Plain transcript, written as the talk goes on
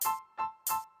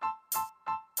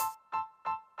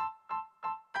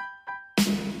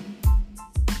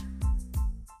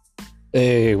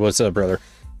Hey, what's up, brother?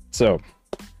 So,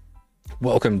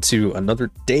 welcome to another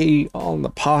day on the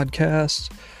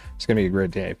podcast. It's gonna be a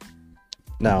great day.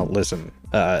 Now, listen,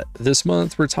 this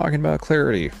month we're talking about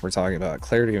clarity. We're talking about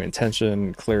clarity of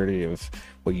intention, clarity of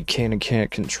what you can and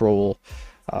can't control,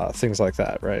 things like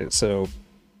that, right? So,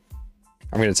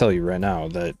 I'm gonna tell you right now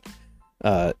that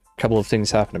a couple of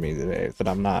things happened to me today that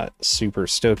I'm not super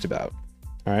stoked about.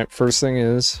 All right, first thing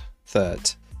is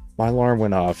that my alarm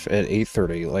went off at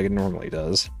 8:30 like it normally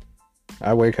does.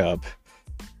 I wake up,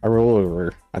 I roll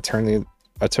over, I turn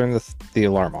the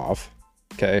alarm off.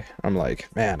 Okay, I'm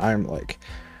like, man, I'm like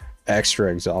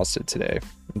extra exhausted today.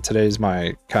 And today's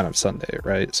my kind of Sunday,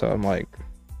 right? So I'm like,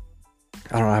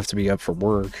 I don't have to be up for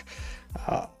work.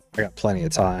 I got plenty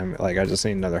of time. Like, I just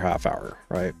need another half hour,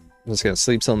 right? I'm just gonna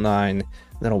sleep till 9,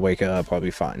 then I'll wake up. I'll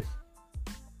be fine.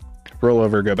 Roll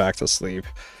over, go back to sleep.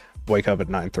 Wake up at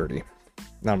 9:30.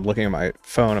 Now I'm looking at my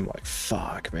phone. I'm like,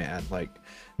 fuck, man. Like,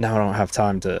 now I don't have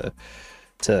time to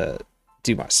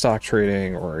do my stock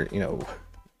trading or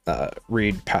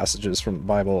read passages from the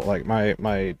Bible. Like,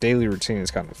 my daily routine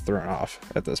is kind of thrown off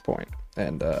at this point,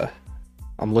 and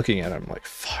I'm looking at it. I'm like,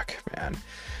 fuck, man.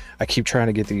 I'm trying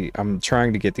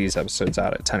to get these episodes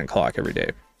out at 10 o'clock every day,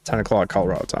 10 o'clock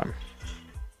Colorado time,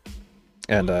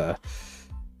 and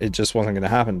it just wasn't going to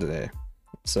happen today.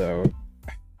 So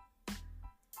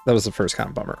that was the first kind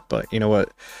of bummer. But you know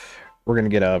what? We're gonna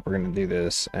get up. We're gonna do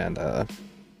this, and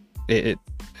it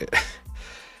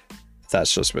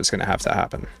that's just what's gonna have to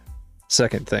happen.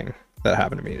 Second thing that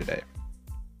happened to me today.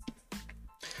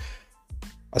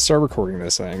 I started recording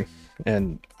this thing,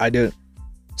 and I did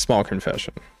small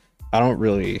confession. I don't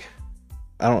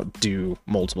do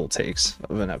multiple takes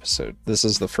of an episode. This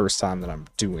is the first time that I'm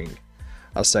doing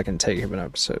a second take of an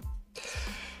episode.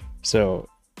 So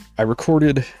I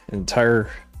recorded an entire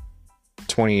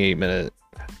 28-minute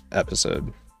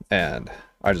episode, and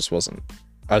I just wasn't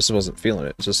feeling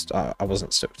it. I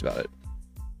wasn't stoked about it.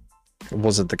 It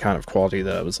wasn't the kind of quality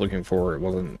that I was looking for.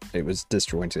 It was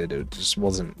disjointed. It just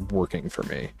wasn't working for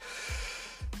me.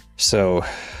 So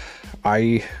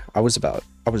I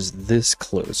was this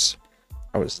close.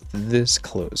 I was this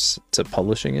close to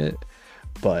publishing it,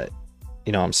 but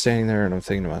I'm standing there and I'm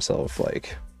thinking to myself,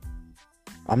 like,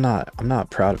 I'm not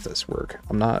proud of this work.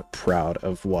 I'm not proud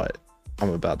of what I'm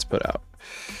about to put out.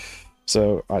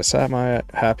 So I sat my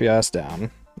happy ass down,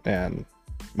 and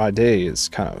my day is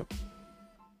kind of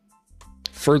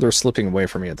further slipping away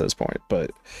from me at this point. But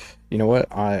you know what?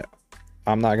 I'm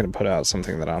not going to put out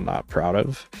something that I'm not proud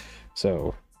of.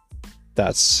 So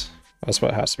that's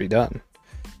what has to be done.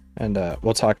 And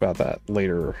we'll talk about that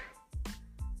later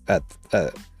at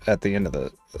the end of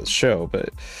the show. But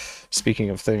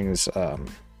speaking of things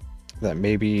that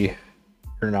maybe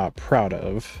you're not proud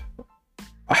of,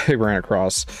 I ran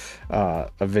across a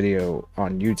video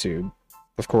on YouTube,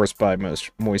 of course, by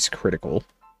Moist Critical.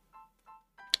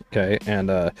 Okay, and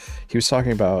he was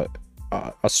talking about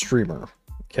a streamer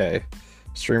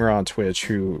on Twitch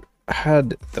who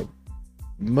had the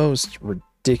most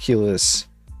ridiculous,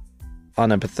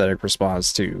 unempathetic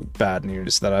response to bad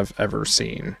news that I've ever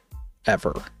seen,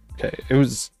 ever. Okay, it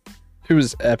was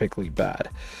epically bad.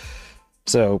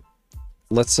 So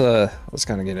let's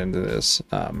kind of get into this,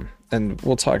 and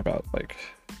we'll talk about, like,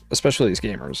 especially as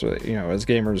gamers. As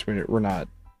gamers, we're not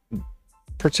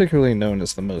particularly known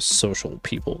as the most social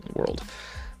people in the world.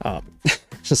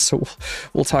 So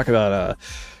we'll talk about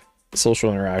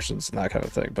social interactions and that kind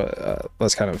of thing. But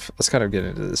let's kind of get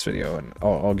into this video, and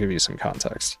I'll give you some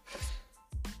context.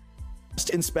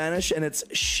 In Spanish, and it's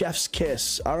chef's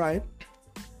kiss. All right,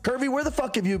 Curvy, where the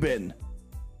fuck have you been?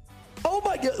 Oh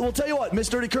my god. Well, tell you what, Miss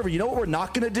Dirty Curvy, you know what we're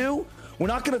not gonna do? We're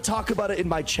not gonna talk about it in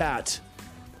my chat.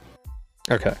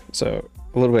 Okay, so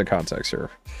a little bit of context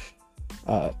here.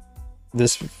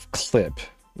 This clip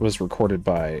was recorded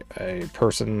by a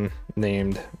person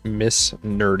named Miss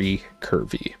Nerdy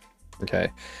Curvy. Okay,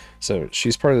 so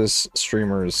she's part of this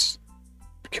streamer's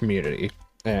community,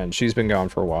 and she's been gone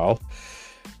for a while.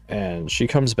 And she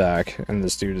comes back, and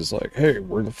this dude is like, "Hey,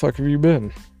 where the fuck have you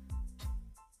been?"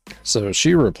 So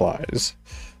she replies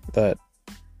that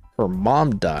her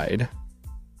mom died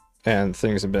and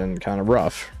things have been kind of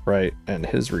rough, right? And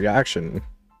his reaction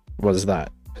was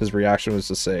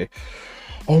to say,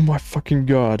 "Oh my fucking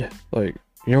god, like,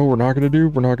 you know what we're not going to do?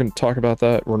 We're not going to talk about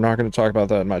that. We're not going to talk about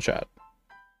that in my chat."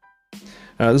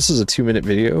 This is a 2-minute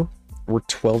video. We're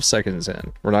 12 seconds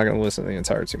in. We're not going to listen to the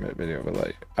entire 2-minute video, but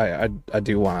like, I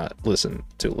do want to listen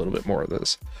to a little bit more of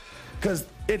this. Because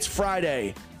it's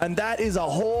Friday, and that is a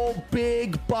whole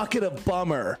big bucket of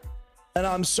bummer. And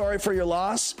I'm sorry for your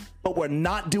loss, but we're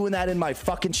not doing that in my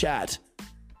fucking chat.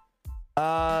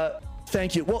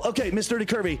 Thank you. Well, okay, Miss Dirty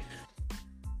Kirby.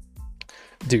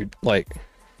 Dude, like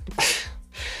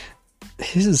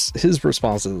his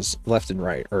responses left and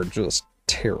right are just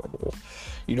terrible.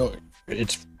 You know,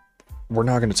 we're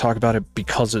not going to talk about it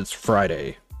because it's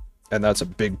Friday, and that's a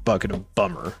big bucket of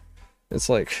bummer. It's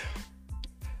like,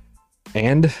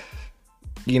 and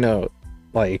you know,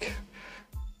 like,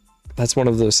 that's one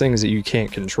of those things that you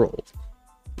can't control,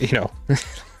 you know.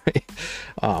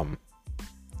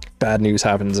 Bad news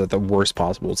happens at the worst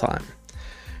possible time,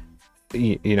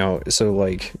 you know. So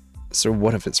like, so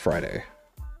what if it's Friday,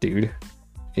 dude?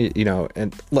 You know,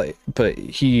 and like, but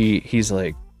he's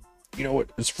like, you know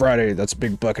what, it's Friday, that's a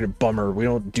big bucket of bummer, we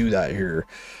don't do that here.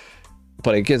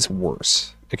 But it gets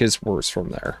worse. It gets worse from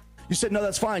there. You said, no,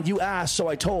 that's fine. You asked, so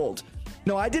I told.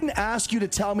 No, I didn't ask you to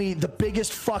tell me the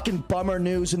biggest fucking bummer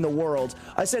news in the world.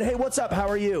 I said, hey, what's up? How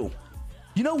are you?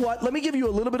 You know what? Let me give you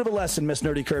a little bit of a lesson, Miss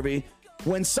Nerdy Kirby.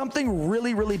 When something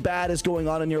really, really bad is going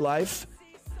on in your life,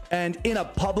 and in a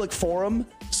public forum,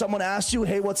 someone asks you,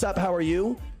 hey, what's up? How are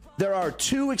you? There are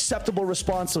two acceptable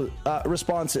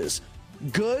responses.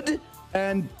 Good,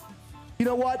 and you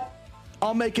know what?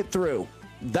 I'll make it through.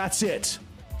 That's it.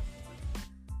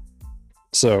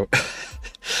 So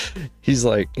he's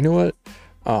like, you know what?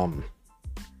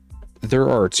 There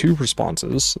are two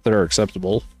responses that are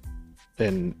acceptable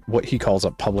in what he calls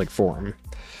a public forum.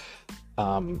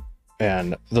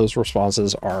 And those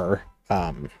responses are,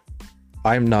 I'm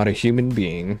not a human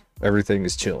being, everything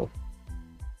is chill.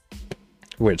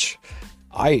 Which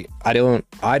I don't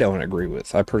agree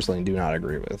with. I personally do not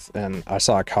agree with. And I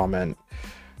saw a comment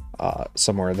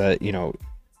somewhere that, you know,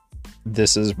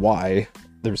 this is why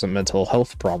there's a mental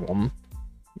health problem,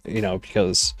 you know,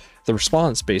 because the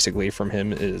response basically from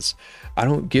him is, I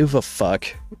don't give a fuck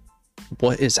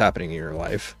what is happening in your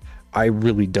life. I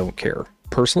really don't care.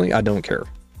 Personally, I don't care.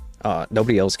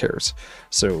 Nobody else cares.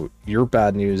 So your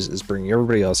bad news is bringing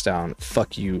everybody else down.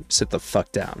 Fuck you. Sit the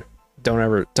fuck down. Don't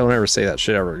ever say that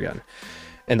shit ever again.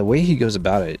 And the way he goes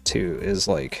about it too is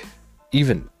like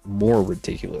even more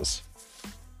ridiculous.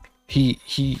 She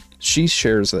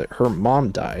shares that her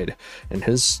mom died, and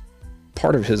his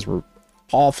part of his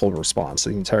awful response, the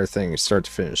entire thing start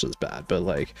to finish is bad, but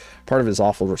like part of his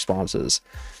awful response is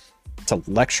to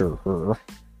lecture her.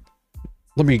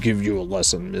 Let me give you a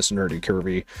lesson, Miss Nerdy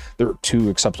Kirby. There are two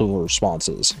acceptable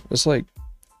responses. It's like,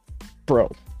 bro,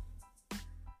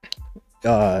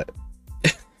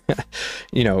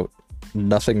 you know,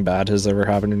 nothing bad has ever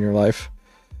happened in your life,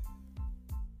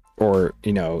 or,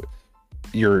 you know,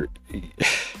 you're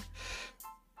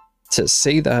to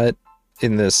say that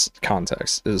in this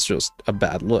context is just a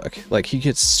bad look. Like, he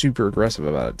gets super aggressive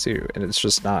about it too, and it's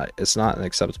just not an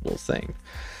acceptable thing.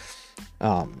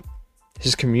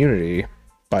 His community,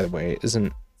 by the way,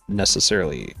 isn't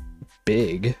necessarily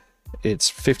big. It's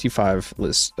 55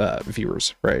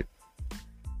 viewers, right?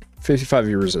 55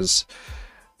 viewers is,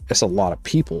 it's a lot of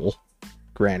people,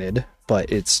 granted,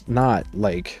 but it's not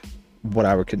like what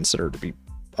I would consider to be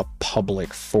a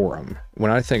public forum. When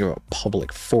I think of a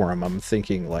public forum, I'm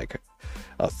thinking like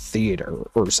a theater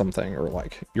or something, or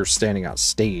like you're standing on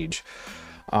stage,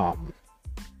 and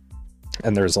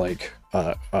there's like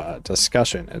a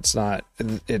discussion. It's not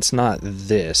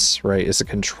this, right? It's a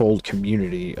controlled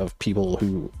community of people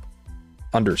who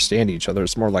understand each other.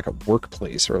 It's more like a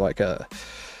workplace, or like the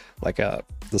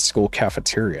school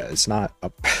cafeteria. It's not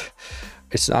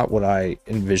what I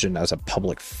envision as a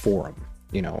public forum,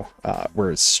 you know,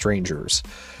 where it's strangers.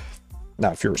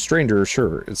 Now, if you're a stranger,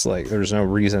 sure, it's like there's no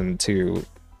reason to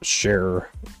share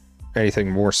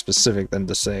anything more specific than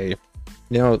to say,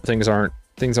 you know, things aren't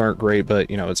great,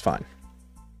 but you know, it's fine.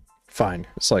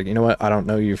 It's like, you know what, I don't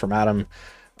know you from Adam,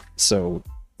 so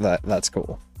that's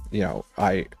cool. You know,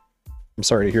 I'm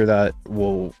sorry to hear that.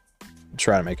 We'll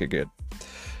try to make it good.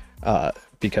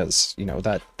 Because, you know,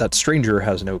 that stranger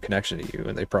has no connection to you,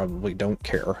 and they probably don't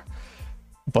care.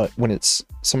 But when it's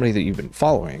somebody that you've been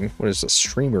following, when it's a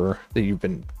streamer that you've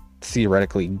been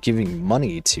theoretically giving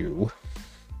money to,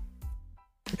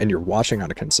 and you're watching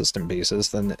on a consistent basis,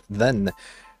 then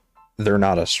they're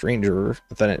not a stranger.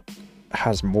 Then it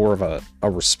has more of a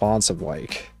response of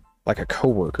like a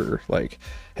coworker, like,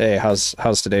 hey,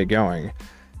 how's today going?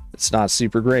 It's not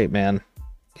super great, man.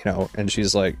 You know, and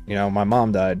she's like, you know, my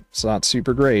mom died. It's not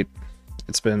super great.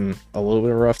 It's been a little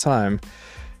bit of a rough time.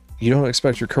 You don't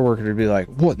expect your coworker to be like,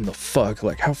 what in the fuck?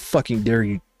 Like, how fucking dare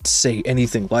you say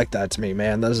anything like that to me,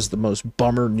 man? That is the most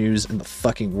bummer news in the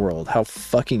fucking world. How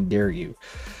fucking dare you?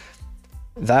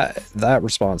 That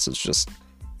response is just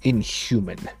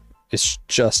inhuman. It's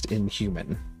just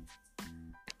inhuman.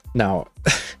 Now,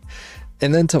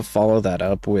 And then to follow that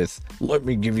up with, let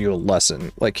me give you a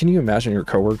lesson. Like, can you imagine your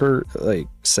coworker like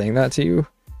saying that to you?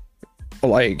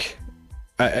 Like,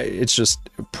 it's just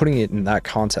putting it in that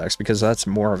context, because that's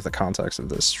more of the context of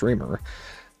this streamer.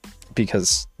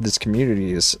 Because this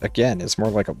community is, again, it's more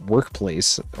like a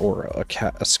workplace or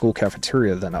a school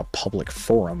cafeteria than a public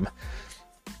forum.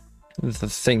 The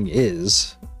thing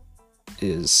is,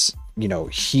 you know,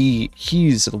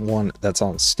 he's the one that's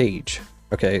on stage.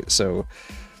 Okay, so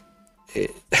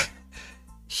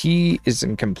he is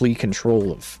in complete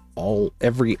control of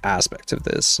every aspect of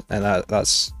this, and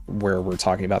that's where we're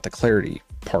talking about the clarity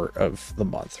part of the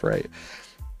month, right?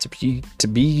 To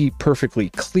be perfectly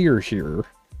clear here,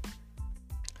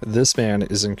 this man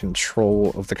is in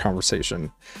control of the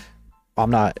conversation. I'm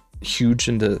not huge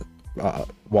into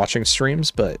watching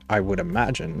streams, but I would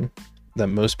imagine that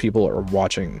most people are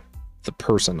watching the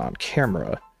person on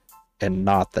camera and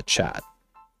not the chat.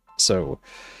 So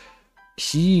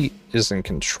he is in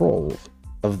control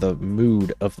of the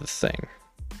mood of the thing.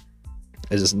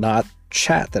 It is not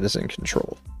chat that is in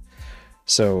control.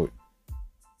 So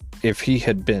if he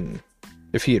had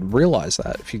realized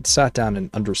that, if he'd sat down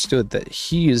and understood that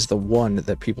he is the one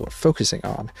that people are focusing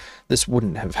on, this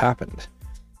wouldn't have happened.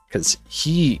 Because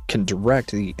he can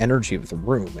direct the energy of the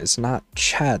room. It's not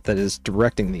chat that is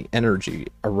directing the energy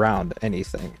around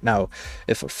anything. Now,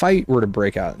 if a fight were to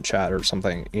break out in chat or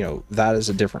something, you know, that is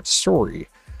a different story.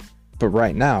 But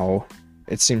right now,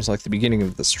 it seems like the beginning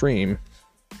of the stream,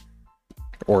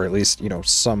 or at least, you know,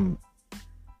 some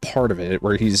part of it,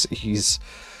 where he's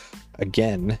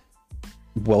again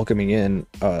welcoming in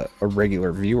a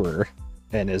regular viewer,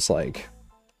 and is like,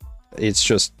 it's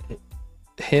just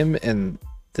him and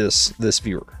this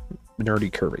viewer,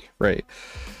 Nerdy Kirby, right?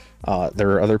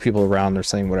 There are other people around, they're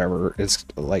saying whatever. It's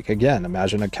like, again,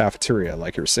 imagine a cafeteria,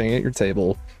 like you're sitting at your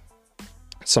table,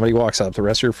 somebody walks up, the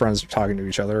rest of your friends are talking to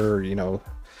each other, or, you know,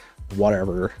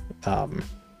 whatever,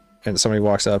 and somebody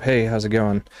walks up, hey, how's it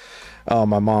going? Oh,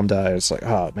 my mom died. It's like,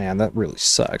 oh man, that really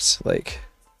sucks. Like,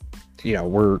 you know,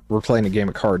 we're playing a game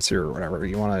of cards here or whatever.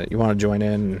 You wanna join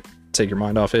in and take your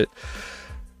mind off it?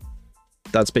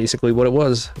 That's basically what it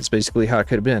was. It's basically how it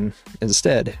could have been.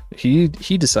 Instead, he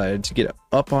decided to get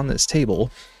up on this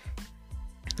table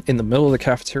in the middle of the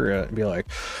cafeteria and be like,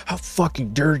 how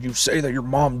fucking dare you say that your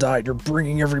mom died? You're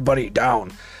bringing everybody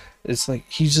down. It's like,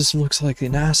 he just looks like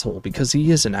an asshole because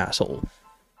he is an asshole,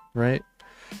 right?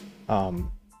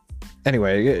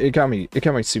 Anyway, it got me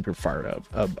super fired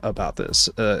up about this,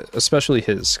 especially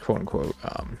his quote unquote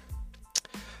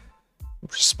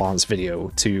response video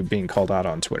to being called out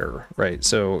on Twitter, right?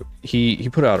 So he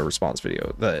put out a response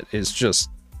video that is just,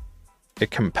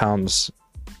 it compounds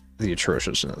the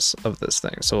atrociousness of this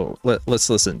thing. So let's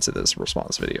listen to this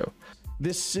response video.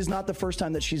 This is not the first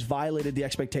time that she's violated the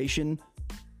expectation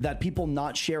that people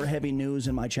not share heavy news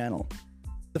in my channel.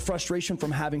 The frustration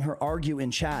from having her argue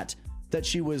in chat that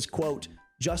she was, quote,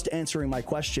 just answering my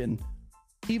question,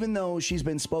 even though she's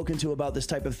been spoken to about this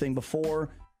type of thing before.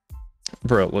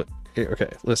 Bro, look, okay,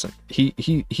 listen.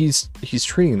 He's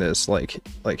treating this like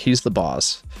he's the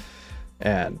boss.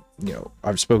 And, you know,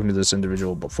 I've spoken to this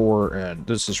individual before, and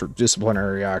this is her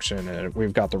disciplinary action, and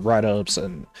we've got the write-ups,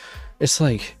 and it's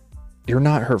like, you're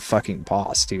not her fucking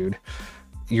boss, dude.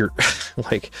 You're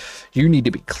like, you need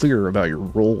to be clear about your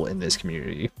role in this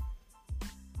community,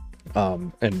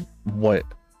 and what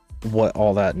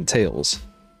all that entails.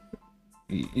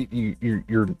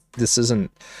 You're this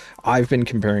isn't, I've been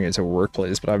comparing it to a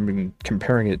workplace, but I've been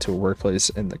comparing it to a workplace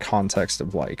in the context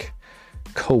of like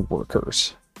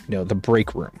co-workers, you know, the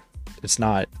break room. It's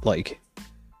not like,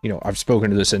 you know, I've spoken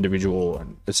to this individual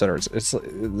and etc.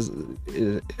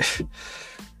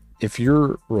 If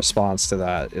your response to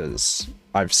that is,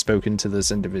 I've spoken to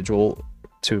this individual,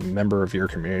 to a member of your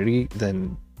community,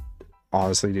 then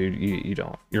honestly, dude,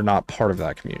 you're not part of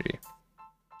that community.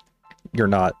 You're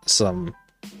not some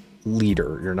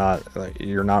leader. You're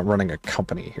not running a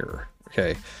company here.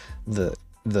 Okay.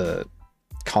 The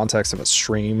context of a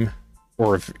stream,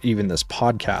 or if even this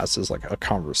podcast is like a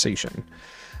conversation,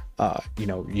 you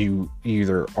know, you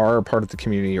either are a part of the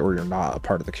community or you're not a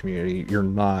part of the community. You're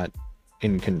not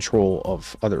in control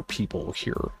of other people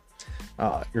here.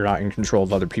 You're not in control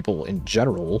of other people in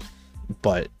general,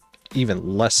 but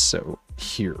even less so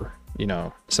here, you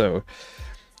know. So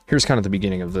here's kind of the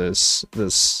beginning of this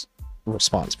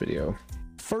response video.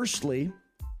 Firstly,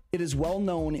 it is well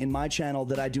known in my channel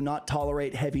that I do not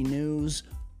tolerate heavy news,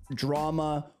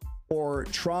 drama, or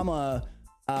trauma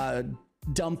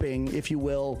dumping, if you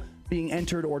will, being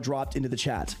entered or dropped into the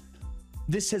chat.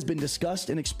 This has been discussed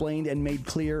and explained and made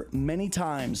clear many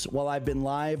times while I've been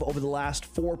live over the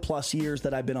last 4+ years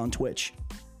that I've been on Twitch.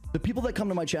 The people that come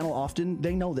to my channel often,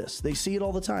 they know this. They see it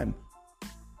all the time.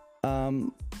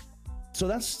 So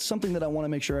that's something that I want to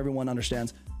make sure everyone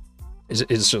understands.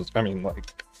 It's just, I mean,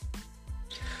 like,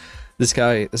 this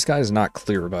guy is not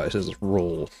clear about his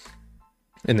role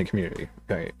in the community.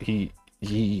 Okay, he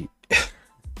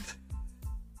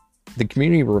the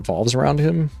community revolves around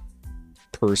him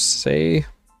per se,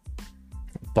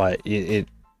 but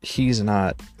he's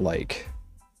not, like,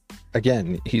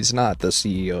 again, he's not the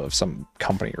CEO of some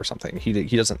company or something. He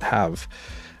doesn't have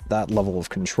that level of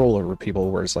control over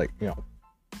people where it's like, you know,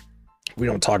 we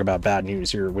don't talk about bad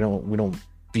news here. We don't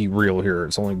be real here.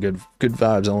 It's only good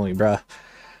vibes only, bruh.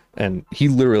 And he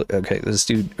literally, okay, this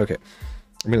dude, okay,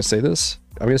 I'm gonna say this.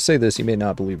 You may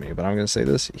not believe me, but I'm gonna say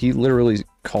this. He literally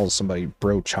calls somebody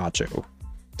bro chacho,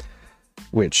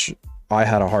 which I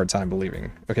had a hard time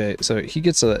believing. Okay, so he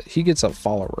gets a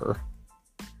follower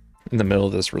in the middle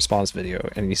of this response video,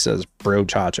 and he says bro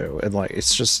chacho, and like, it's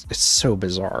so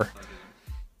bizarre.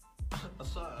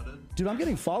 Dude, I'm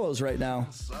getting follows right now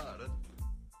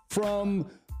from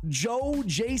Joe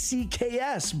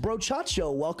JCKS, bro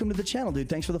chacho. Welcome to the channel, dude.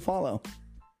 Thanks for the follow.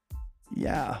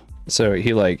 Yeah. So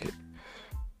he kind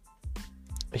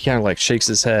of like shakes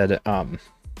his head,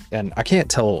 and I can't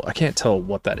tell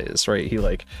what that is, right? He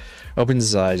like opens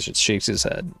his eyes, just shakes his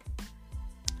head,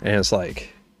 and it's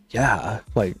like, yeah,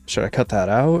 like, should I cut that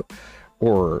out?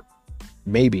 Or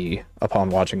maybe upon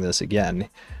watching this again,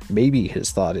 maybe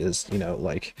his thought is, you know,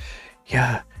 like,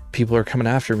 yeah, people are coming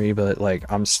after me, but like,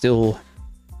 I'm still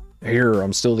here,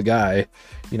 I'm still the guy,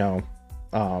 you know.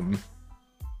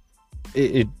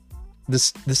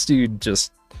 This dude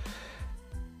just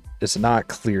is not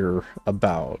clear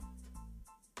about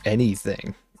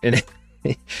anything, and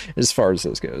as far as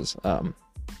this goes,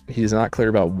 he's not clear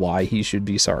about why he should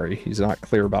be sorry. He's not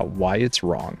clear about why it's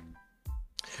wrong.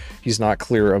 He's not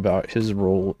clear about his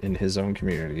role in his own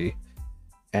community,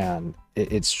 and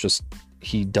it's just,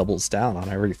 he doubles down on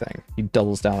everything.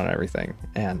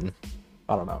 And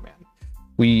I don't know, man.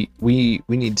 We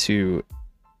need to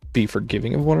be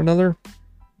forgiving of one another,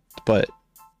 but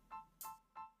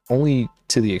only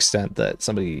to the extent that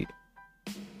somebody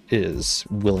is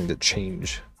willing to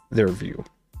change their view.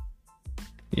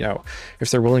 You know,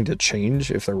 if they're willing to change,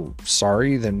 if they're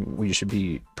sorry, then we should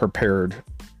be prepared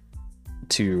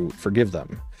to forgive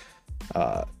them,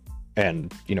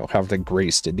 and, you know, have the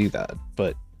grace to do that.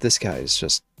 But this guy is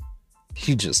just,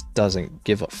 he just doesn't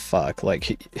give a fuck.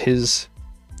 Like,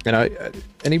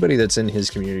 anybody that's in his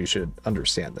community should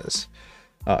understand this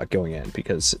going in,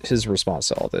 because his response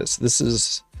to all this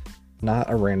is not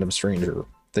a random stranger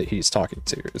that he's talking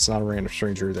to. It's not a random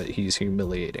stranger that he's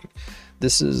humiliating.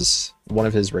 This is one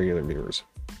of his regular viewers.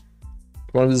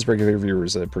 One of his regular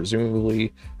viewers that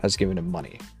presumably has given him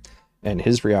money. And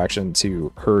his reaction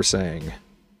to her saying,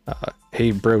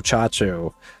 hey, bro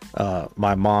chacho,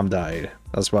 my mom died.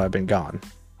 That's why I've been gone.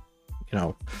 You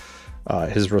know,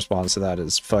 his response to that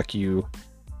is, fuck you.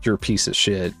 You're a piece of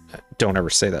shit. Don't ever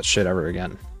say that shit ever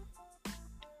again.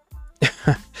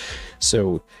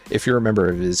 So if you're a member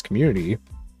of his community,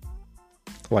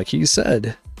 like he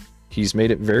said, he's made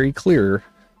it very clear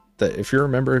that if you're a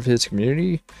member of his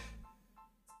community,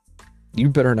 you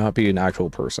better not be an actual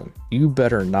person. You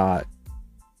better not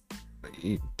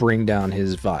bring down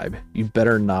his vibe. You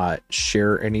better not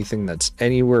share anything that's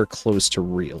anywhere close to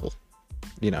real,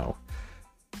 you know.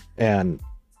 And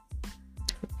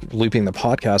looping the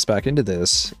podcast back into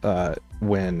this,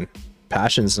 when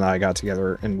Passions and I got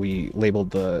together and we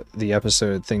labeled the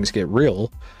episode Things Get Real,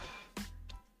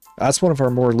 that's one of our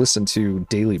more listened to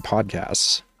daily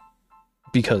podcasts,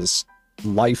 because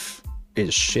life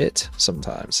is shit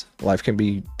sometimes. Life can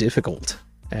be difficult,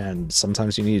 and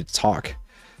sometimes you need to talk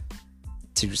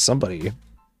to somebody.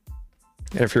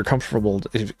 And if you're comfortable,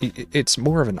 it's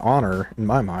more of an honor in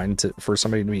my mind for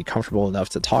somebody to be comfortable enough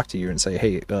to talk to you and say,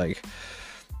 hey, like,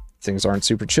 things aren't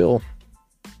super chill.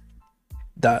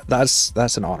 That's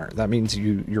an honor. That means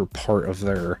you're part of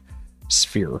their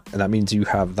sphere, and that means you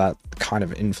have that kind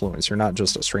of influence. You're not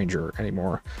just a stranger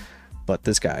anymore. But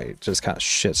this guy just kind of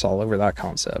shits all over that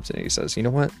concept, and he says, you know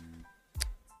what,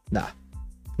 nah.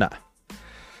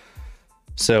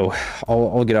 So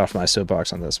I'll get off my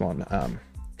soapbox on this one,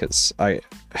 because I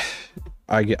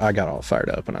got all fired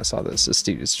up when I saw this. This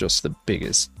dude is just the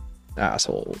biggest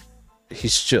asshole.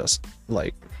 He's just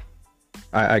like,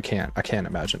 I can't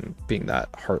imagine being that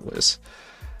heartless,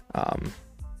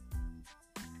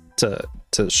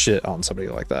 to shit on somebody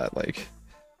like that. Like,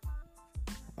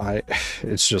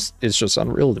 it's just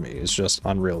unreal to me. It's just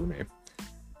unreal to me.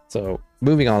 So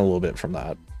moving on a little bit from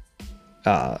that,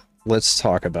 let's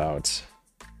talk about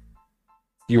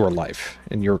your life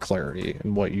and your clarity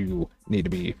and what you need to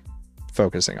be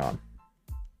focusing on.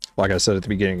 Like I said at the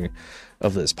beginning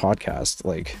of this podcast,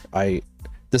 like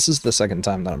this is the second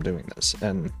time that I'm doing this,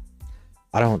 and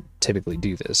I don't typically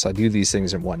do this. I do these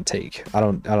things in one take. I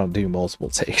don't do multiple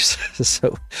takes.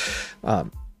 So,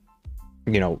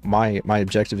 you know, my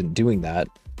objective in doing that,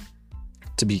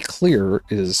 to be clear,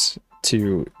 is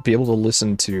to be able to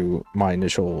listen to my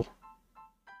initial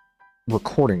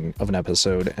recording of an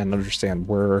episode and understand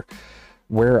where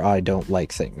I don't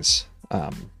like things.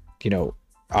 You know,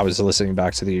 I was listening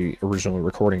back to the original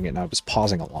recording and I was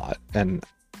pausing a lot, and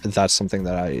that's something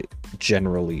that I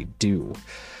generally do.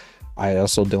 I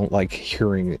also don't like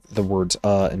hearing the words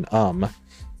and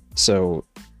so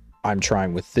I'm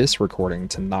trying with this recording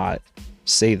to not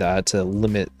say that, to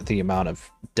limit the amount of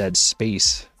dead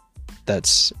space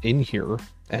that's in here,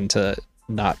 and to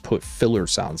not put filler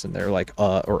sounds in there like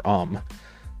or I'm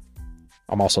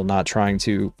also not trying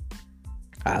to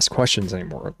ask questions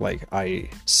anymore. Like, I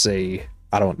say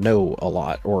I don't know a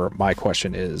lot, or my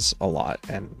question is a lot,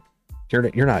 and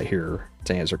you're not here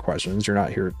to answer questions. You're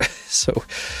not here. So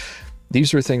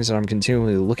these are things that I'm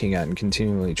continually looking at and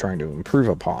continually trying to improve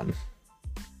upon.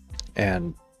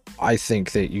 And I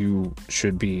think that you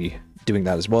should be doing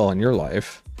that as well in your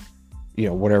life. You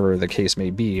know, whatever the case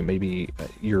may be, maybe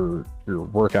your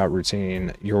workout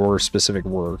routine, your specific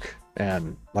work.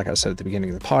 And like I said at the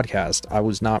beginning of the podcast, I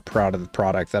was not proud of the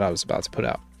product that I was about to put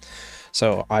out.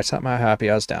 So I set my happy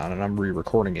ass down and I'm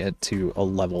re-recording it to a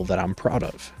level that I'm proud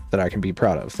of, that I can be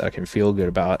proud of, that I can feel good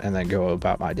about, and then go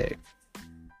about my day.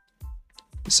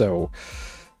 So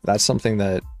that's something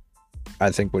that I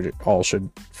think we all should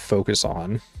focus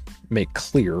on, make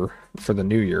clear for the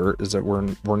new year, is that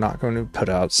we're not going to put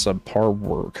out subpar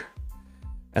work,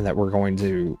 and that we're going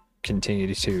to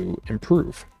continue to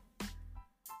improve.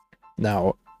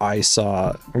 Now, I'm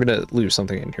going to leave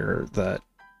something in here that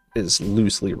is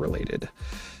loosely related.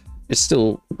 It's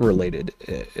still related,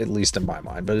 at least in my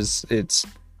mind, but it's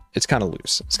kind of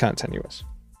loose. It's kind of tenuous.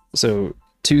 So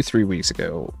 2-3 weeks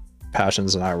ago,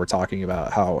 Passions and I were talking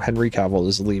about how Henry Cavill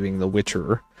is leaving The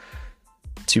Witcher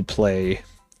to play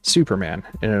Superman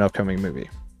in an upcoming movie.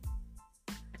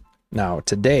 Now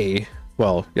today,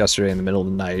 well, yesterday in the middle of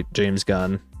the night, James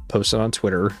Gunn posted on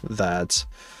Twitter that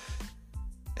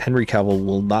Henry Cavill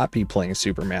will not be playing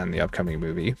Superman in the upcoming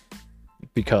movie,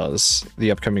 because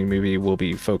the upcoming movie will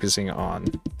be focusing on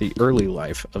the early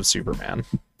life of Superman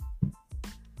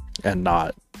and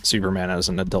not Superman as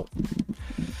an adult.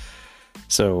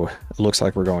 So it looks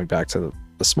like we're going back to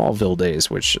the Smallville days,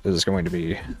 which is going to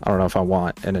be, I don't know if I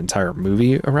want an entire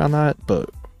movie around that, but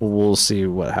we'll see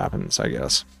what happens, I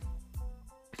guess.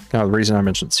 Now, the reason I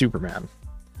mentioned Superman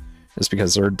is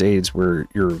because there are days where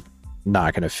you're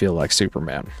not going to feel like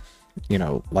Superman. You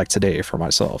know, like today for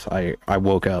myself, I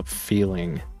woke up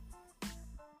feeling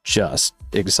just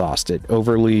exhausted,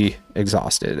 overly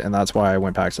exhausted, and that's why I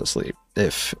went back to sleep.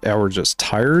 If I were just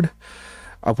tired,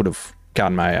 I would have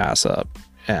gotten my ass up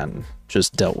and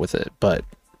just dealt with it. But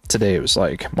today it was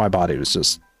like my body was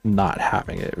just not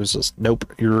having it. It was just, nope,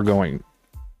 you're going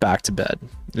back to bed.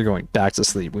 You're going back to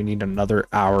sleep. We need another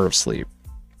hour of sleep.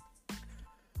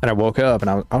 And I woke up and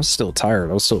I was still tired.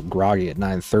 I was still groggy at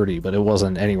 9:30, but it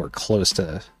wasn't anywhere close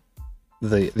to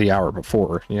the hour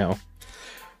before, you know.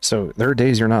 So there are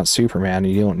days you're not Superman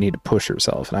and you don't need to push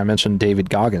yourself. And I mentioned David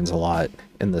Goggins a lot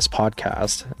in this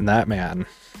podcast, and that man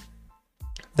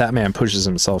pushes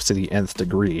himself to the nth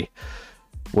degree,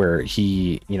 where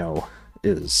he, you know,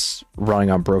 is running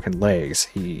on broken legs.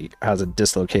 He has a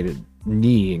dislocated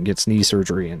knee and gets knee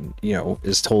surgery, and, you know,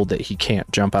 is told that he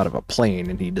can't jump out of a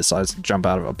plane, and he decides to jump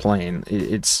out of a plane.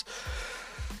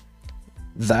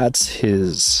 That's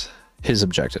his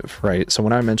objective, right? So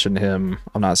when I mentioned him,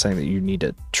 I'm not saying that you need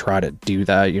to try to do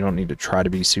that. You don't need to try to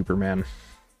be Superman.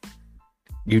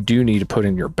 You do need to put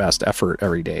in your best effort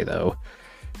every day, though.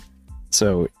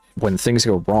 So when things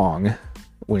go wrong,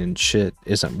 when shit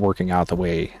isn't working out the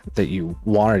way that you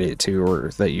wanted it to, or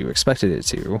that you expected it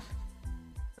to,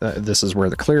 this is where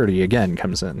the clarity again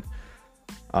comes in.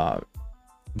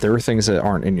 There are things that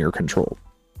aren't in your control.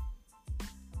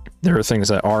 There are things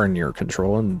that are in your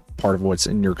control, and part of what's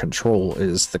in your control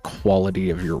is the quality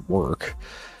of your work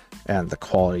and the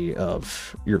quality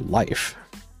of your life,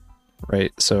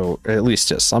 right? So at least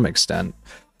to some extent,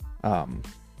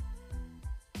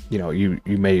 you know, you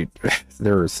may,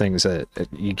 there are things that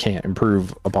you can't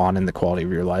improve upon in the quality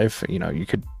of your life. You know, you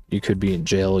could be in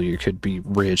jail, you could be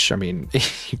rich. I mean,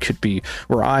 you could be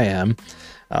where I am,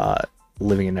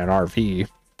 living in an RV,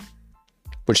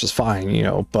 which is fine, you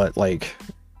know, but like,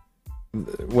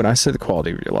 when I say the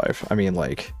quality of your life, I mean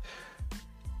like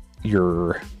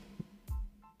your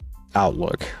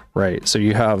outlook, right? So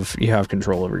you have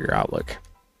control over your outlook.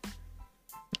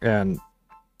 And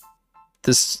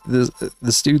this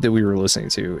dude that we were listening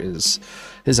to, is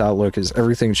his outlook is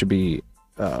everything should be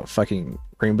fucking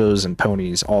rainbows and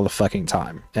ponies all the fucking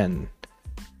time, and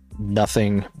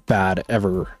nothing bad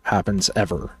ever happens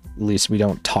ever. At least we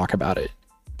don't talk about it.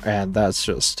 And that's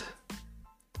just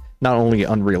not only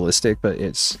unrealistic, but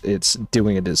it's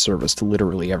doing a disservice to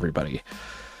literally everybody.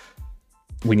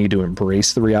 We need to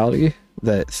embrace the reality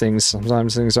that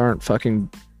sometimes things aren't fucking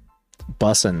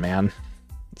bussin', man.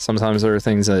 Sometimes there are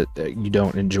things that you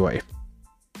don't enjoy.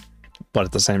 But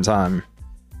at the same time,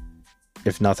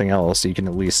 if nothing else, you can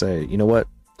at least say, you know what?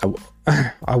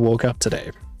 I woke up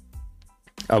today.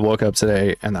 I woke up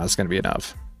today, and that's going to be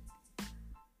enough.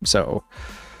 So,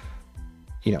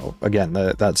 you know, again,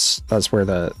 that's where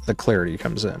the clarity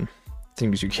comes in.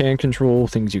 Things you can control,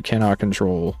 things you cannot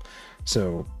control.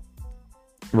 So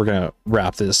we're going to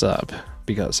wrap this up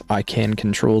because I can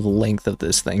control the length of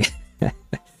this thing.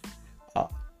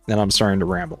 And I'm starting to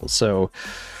ramble. So,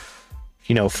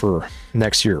 you know, for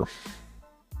next year,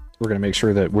 we're going to make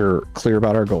sure that we're clear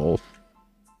about our goal.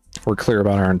 We're clear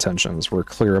about our intentions. We're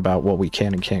clear about what we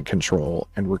can and can't control.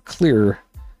 And we're clear,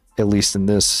 at least in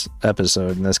this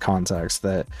episode, in this context,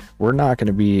 that we're not going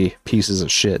to be pieces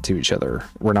of shit to each other.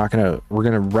 We're going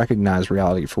to recognize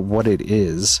reality for what it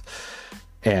is.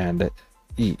 And,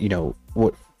 you know,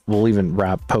 what we'll even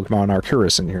wrap Pokemon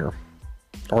Arceus in here.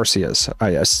 Arceus.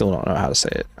 I still don't know how to say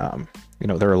it. You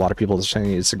know, there are a lot of people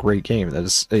saying it's a great game.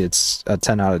 It's a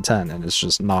 10 out of 10, and it's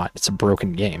just not. It's a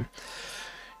broken game.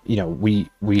 You know,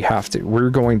 we're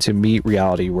going to meet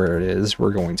reality where it is.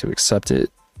 We're going to accept it,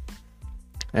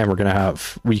 and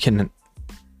we can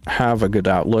have a good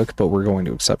outlook, but we're going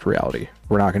to accept reality.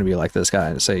 We're not going to be like this guy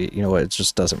and say, you know what, it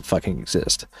just doesn't fucking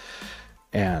exist.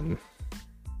 And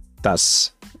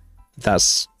that's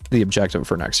the objective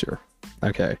for next year.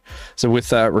 Okay, so with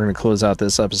that, we're going to close out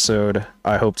this episode.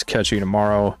 I hope to catch you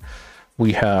tomorrow.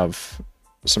 We have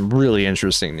some really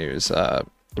interesting news.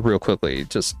 Real quickly,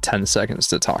 just 10 seconds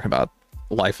to talk about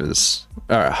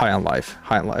High on Life.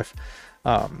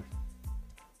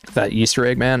 That Easter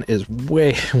egg, man, is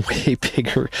way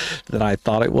bigger than I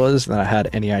thought it was, than I had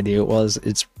any idea it was.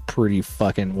 It's pretty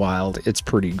fucking wild. It's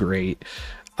pretty great.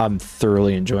 I'm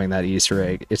thoroughly enjoying that Easter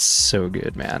egg. It's so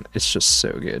good, man. It's just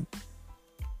so good.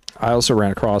 I also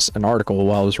ran across an article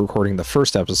while I was recording the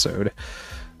first episode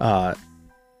about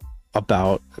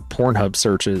Pornhub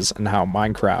searches and how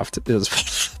Minecraft is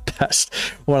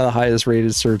one of the highest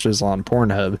rated searches on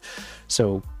Pornhub.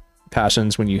 So,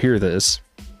 Passions, when you hear this,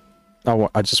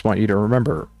 I just want you to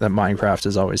remember that Minecraft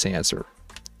is always the answer.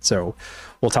 So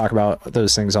we'll talk about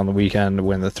those things on the weekend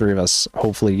when the three of us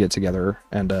hopefully get together,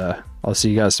 and I'll see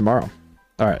you guys tomorrow.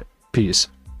 All right, peace.